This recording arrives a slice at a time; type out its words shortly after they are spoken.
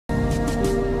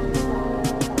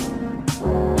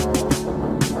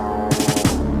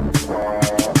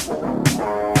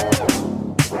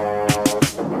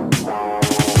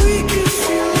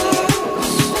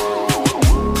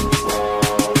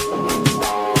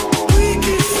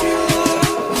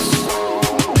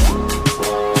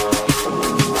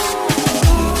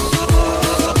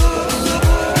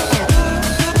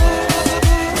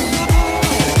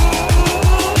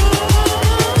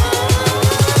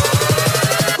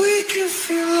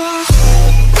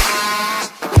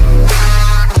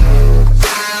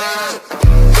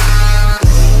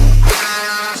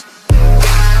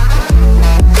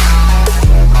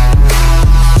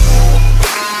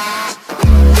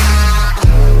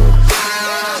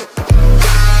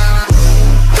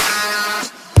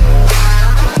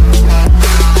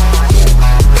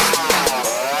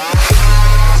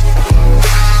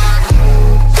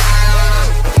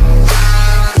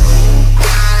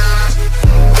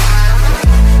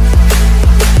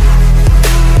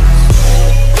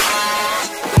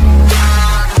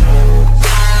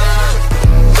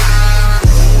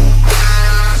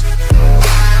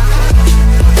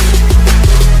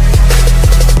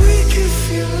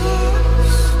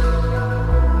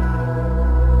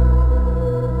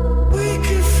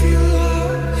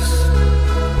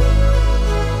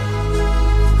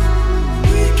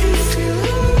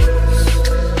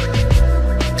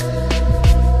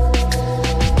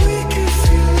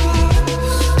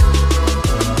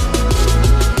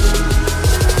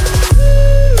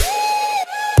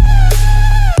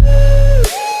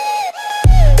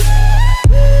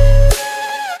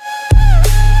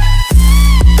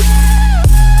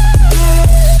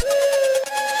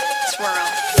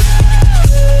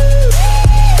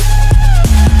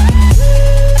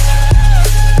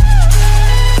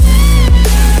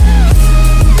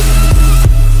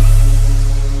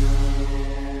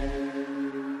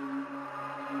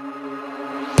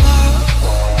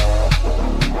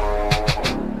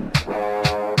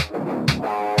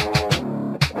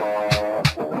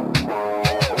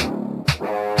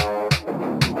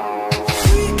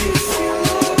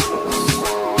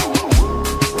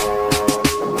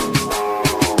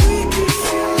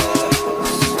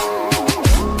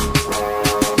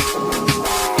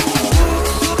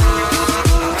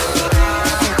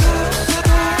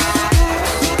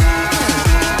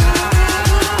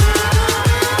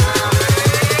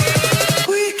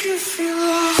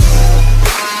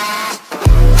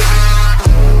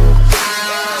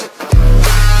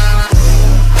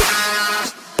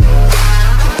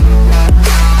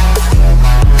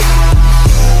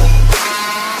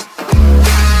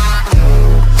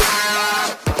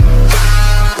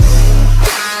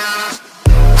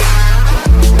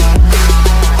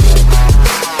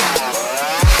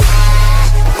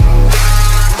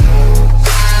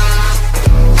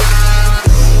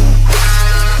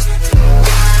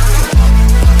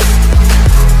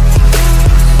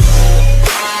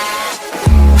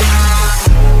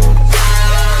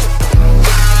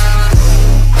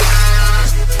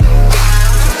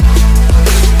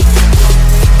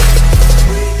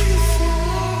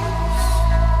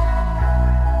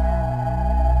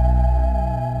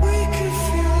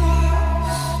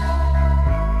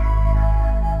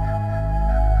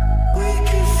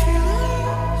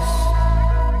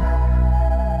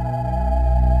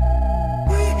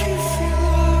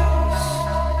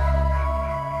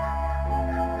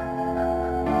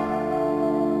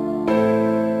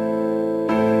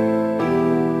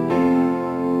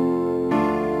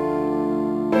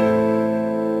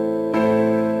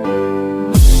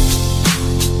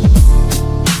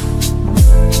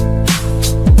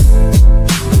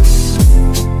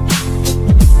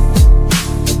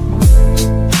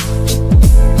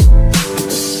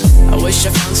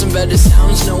some better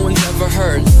sounds no one's ever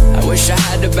heard. I wish I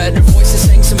had a better voice that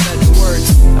sang some better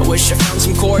words. I wish I found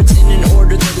some chords in an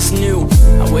order that is new.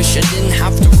 I wish I didn't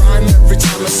have to rhyme every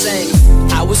time I sang.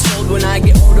 I was told when I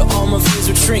get older all my fears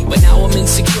would shrink, but now I'm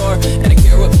insecure and I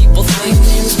care what people think. My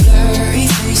name's Blurry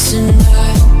Face and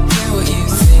I care what you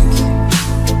think.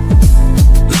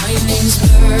 My name's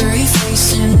Blurry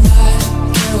Face and I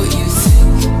care what you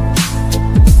think.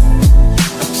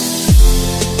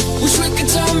 Wish we could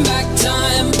turn back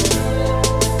time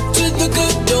to the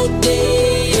good old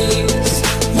days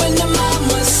when the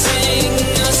mama sang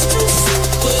us to sleep,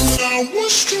 but now we're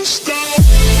stressed out.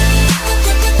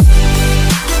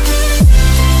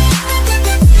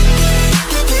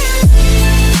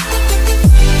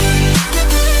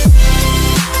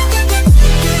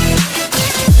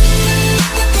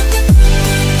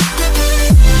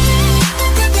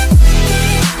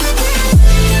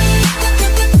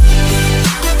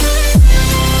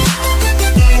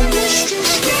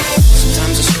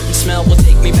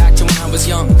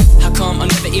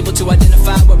 Able to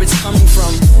identify where it's coming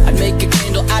from. I'd make a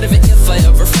candle out of it if I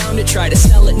ever found it. Try to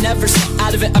sell it, never sell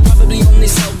out of it. I probably only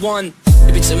sell one.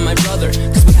 Maybe to my brother,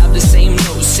 cause we have the same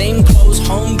nose, same clothes,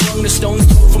 homegrown, a stone's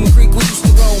throw from a creek we used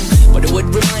to roam. But it would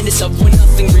remind us of when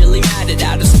nothing really mattered.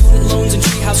 Out of student loans and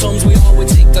treehouse homes, we all would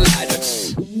take the ladder.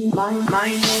 My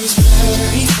name's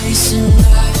Blurry Face and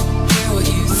I care what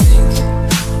you think.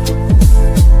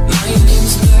 My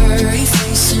name's Blurry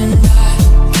Face and I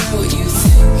care what you think.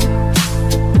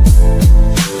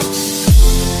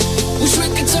 Wish we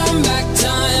could turn back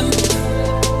time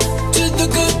to the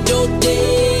good old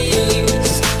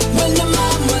days when the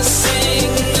mama sang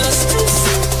us to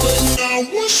sleep, but now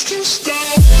we're stressed out.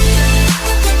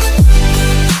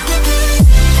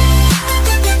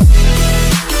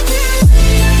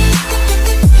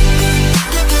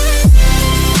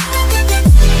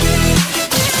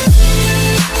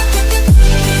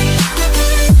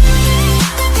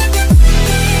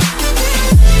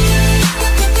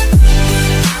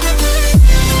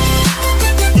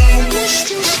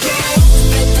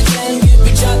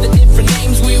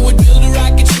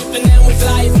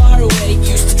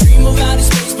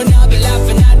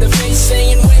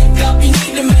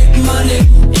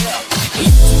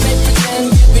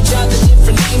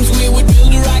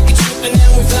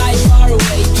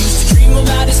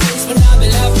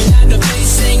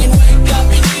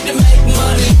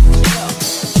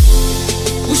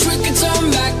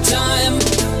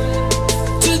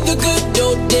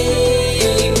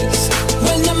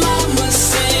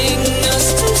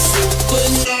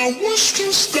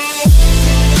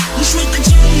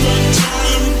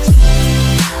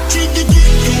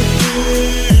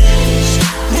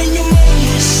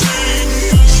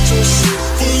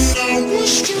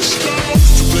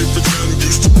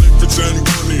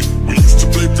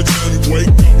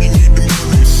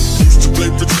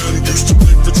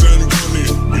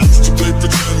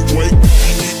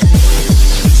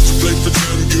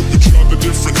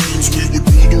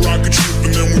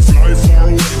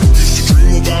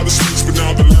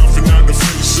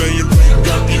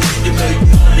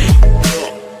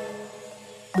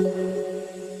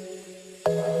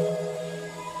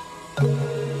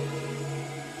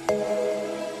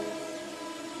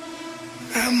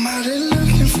 I'm out there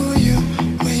looking for you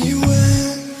where you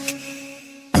at.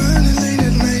 Running late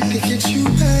at night to get you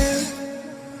back.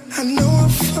 I know I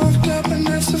fucked up and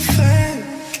that's a fact.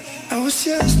 I was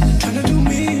just trying to do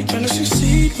me, trying to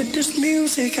succeed with this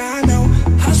music. I know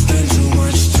I spend too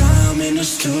much time in the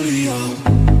studio.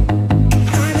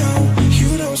 I know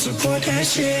you don't support that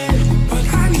shit, but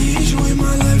I need you in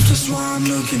my life. That's why I'm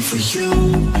looking for you.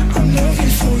 I'm looking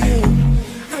for you.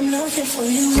 I'm looking for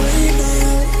you right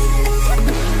now.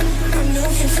 I'm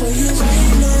looking for you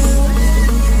right now.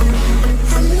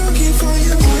 I'm looking for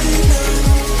you right now.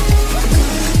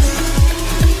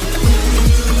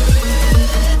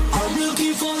 I'm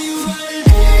looking for you right now. I'm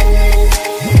looking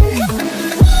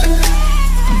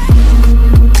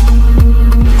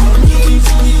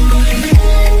for you right now. I'm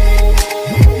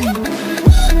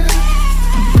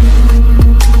looking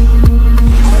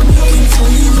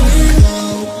for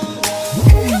you right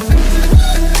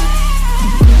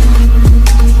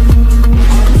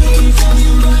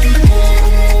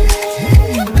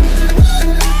now.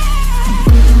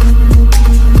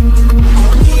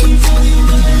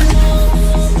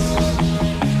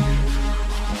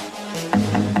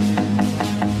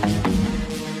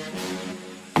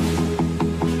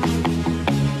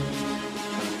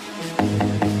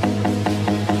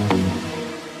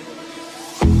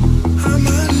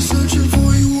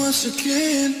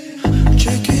 Again,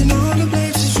 checking all the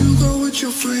places you go with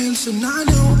your friends, and I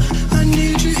know I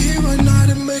need you here, but not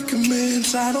in my make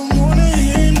amends. I don't wanna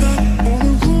end up on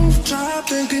a rooftop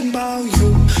thinking about you.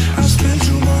 I spend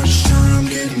too much time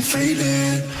getting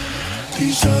faded.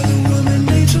 These other women,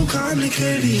 they too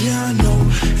complicated. Yeah, I know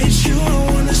it's you I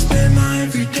wanna spend my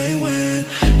everyday with.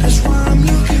 That's why I'm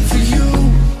looking for you.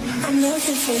 I'm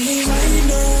looking for you right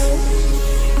now.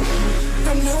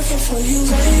 I'm looking for you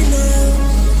right now.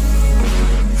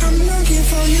 I'm looking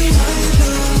for you right now.